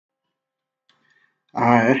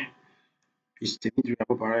Hi, it's Dimitri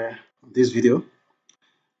Abubare on this video.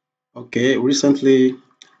 Okay, recently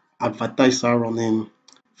advertiser running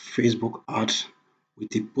Facebook ads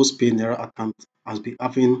with a postpaid Naira account has been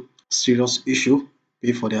having serious issue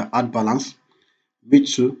pay for their ad balance. Me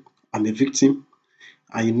too, I'm a victim,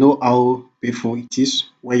 and you know how painful it is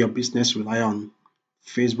when your business rely on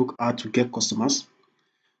Facebook ad to get customers.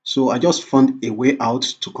 So I just found a way out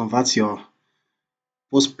to convert your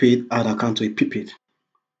postpaid ad account to a prepaid.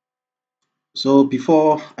 So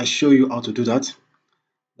before I show you how to do that,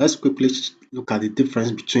 let's quickly look at the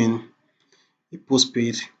difference between a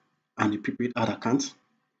postpaid and a prepaid ad account.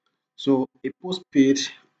 So a postpaid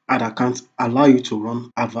ad account allow you to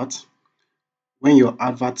run adverts when your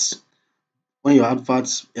adverts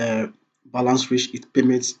balance reach its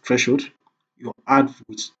payment threshold. Your ad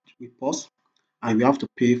will pause and you have to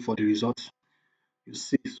pay for the results you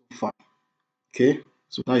see so far. Okay,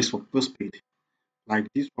 so that is for postpaid. Like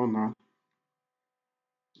this one now,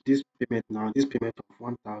 this payment of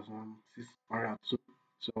 1,602.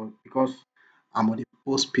 So because I'm on the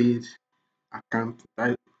postpaid account,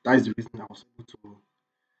 that is the reason I was able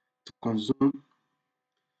to consume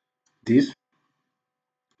this.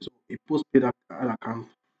 So a postpaid ad account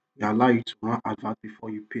will allow you to run advert before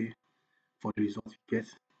you pay for the result you get.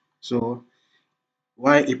 So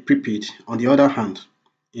while a prepaid, on the other hand,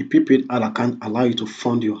 a prepaid ad account allow you to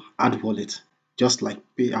fund your ad wallet just like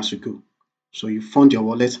pay as you go. So you fund your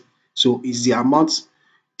wallet. So it's the amount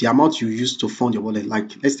you use to fund your wallet.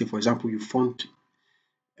 Like let's say for example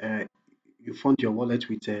uh, you fund your wallet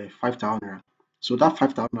with 5,000 naira. So that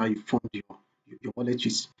 5,000 naira you fund your wallet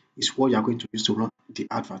is what you are going to use to run the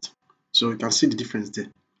advert. So you can see the difference there.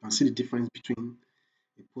 You can see the difference between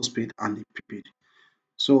a postpaid and a prepaid.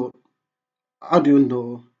 So how do you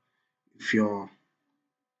know if your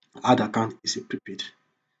ad account is a prepaid?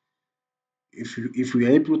 If we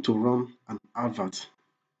are able to run an advert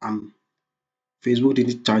and Facebook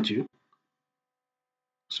didn't charge you,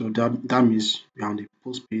 so that means you are on the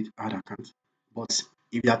postpaid ad account. But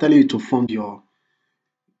if they are telling you to fund your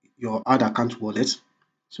ad account wallet,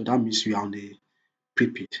 so that means you are on the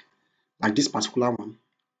prepaid. Like this particular one,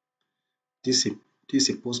 this is this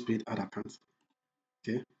is a postpaid ad account.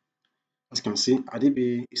 Okay, as you can see,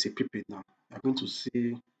 ADB is a prepaid now. You are going to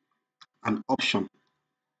see an option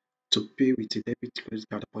to pay with a debit credit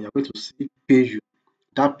card, but you're going to see pay you.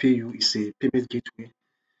 That pay you is a payment gateway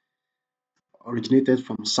originated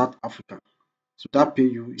from South Africa. So that pay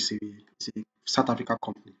you is a South Africa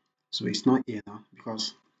company. So it's not here now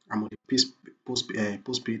because I'm on the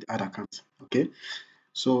postpaid ad account. Okay.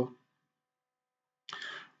 So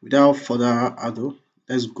without further ado,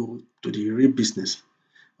 let's go to the real business.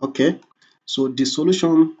 Okay. So the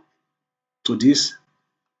solution to this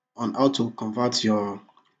on how to convert your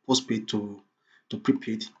postpaid to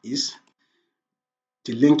prepaid is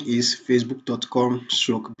the link is facebook.com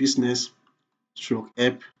stroke business stroke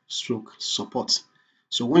help stroke support.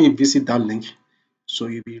 So when you visit that link, so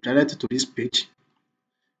you'll be directed to this page.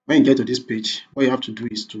 When you get to this page, what you have to do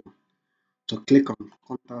is to click on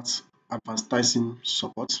contact advertising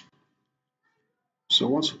support. So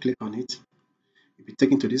once you click on it, you'll be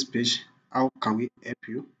taken to this page. How can we help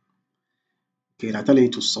you? Okay, they're telling you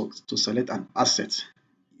to select an asset.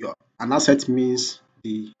 An asset means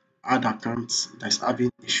the ad account that is having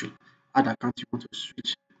issue. Ad account you want to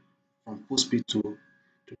switch from postpaid to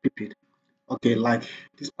prepaid. Okay, like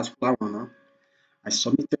this particular one now, I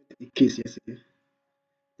submitted a case yesterday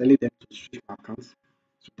telling them to switch my account.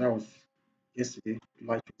 So that was yesterday,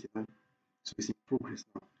 July 29. So it's in progress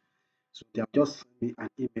now. So they have just sent me an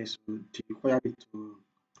email. So they require me to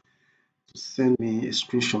send me a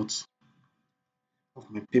screenshot of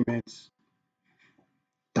my payment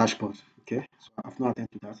dashboard. Okay, so I've not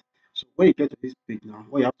attended to that. So when you get to this page now,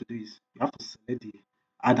 what you have to do is you have to select the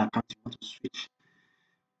ad account you want to switch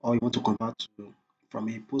or you want to convert to from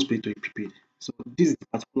a postpaid to a prepaid. So this is the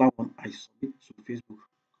particular one I submit to Facebook.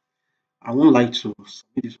 I won't like to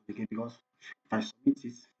submit this one again because if I submit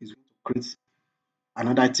it, it's going to create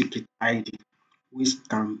another ticket ID which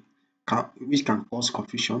can cause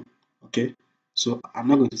confusion. Okay, so I'm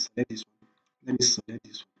not going to select this one. Let me select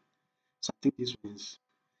this one. So I think this one is.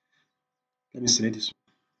 Let me select this one.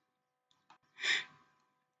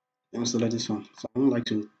 Let me select this one. So I don't like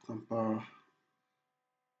to compare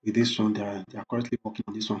with this one. They are currently working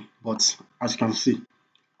on this one. But as you can see,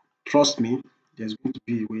 trust me, there's going to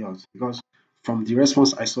be a way out because from the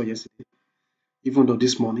response I saw yesterday, even though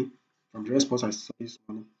this morning, from the response I saw this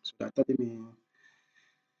morning, so they're telling me,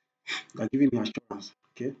 they're giving me assurance.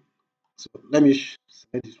 Okay, so let me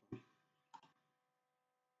select this one.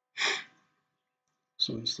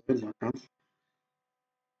 So select the account.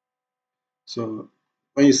 So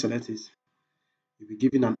when you select it, you'll be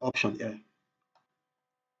given an option here.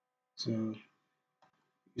 So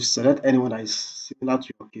you select anyone that is similar to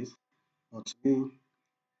your case. But to me,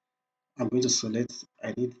 I'm going to select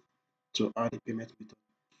I need to add a payment method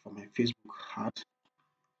for my Facebook ad.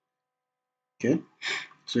 Okay.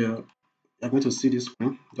 So you're going to see this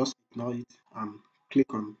screen. Just ignore it and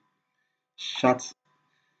click on chat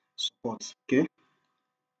support. Okay.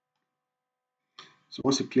 So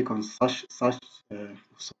once you click on search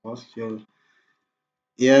support, you'll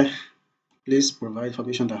here please provide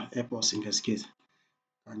information that help us investigate.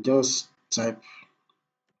 And just type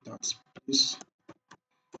that please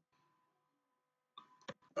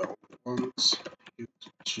I want you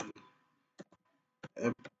to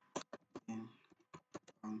help me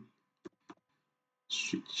and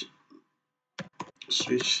switch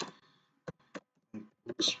switch my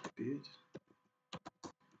postpaid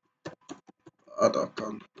ad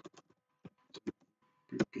account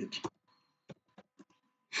prepaid.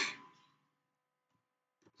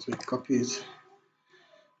 So you copy it.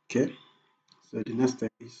 Okay. So the next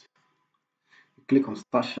step is you click on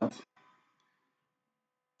start chat.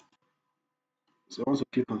 So once you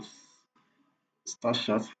click on start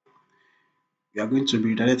chat, you are going to be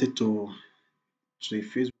redirected to a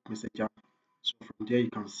Facebook Messenger. So from there you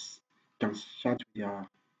can chat with your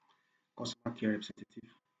customer care representative.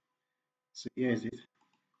 So here is it.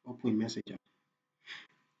 Open Messenger.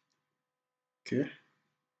 Okay.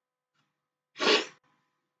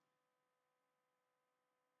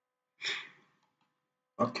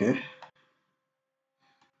 Okay.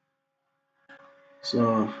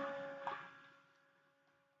 So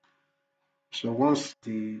once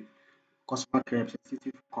the customer care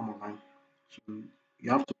representative come online, so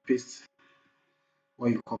you have to paste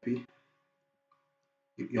what you copy,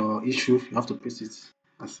 your issue, you have to paste it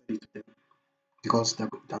and send it to them because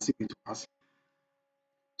that's it going to pass.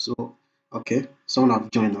 So okay, someone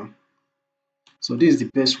have joined now. So this is the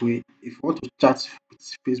best way if you want to chat with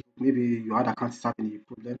Facebook. Maybe your other account is having a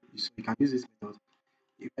problem, so you can use this method.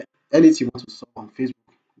 If anything you want to solve on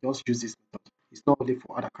Facebook, just use this method. It's not only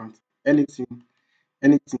for other accounts. Anything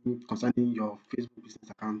concerning your Facebook business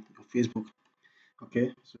account, your Facebook.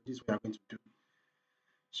 Okay, so this is what we are going to do.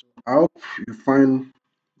 So I hope you find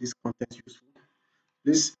this content useful.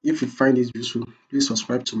 Please, if you find it useful, please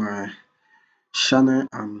subscribe to my channel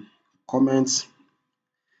and comment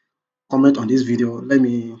comment on this video. Let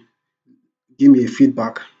me give me a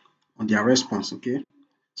feedback on their response. Okay,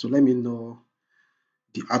 so let me know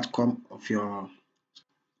the outcome of your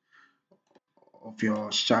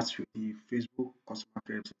chat with the Facebook customer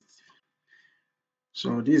care representative.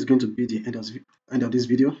 So this is going to be the end of this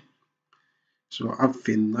video. So have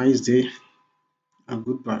a nice day and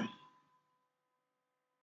goodbye.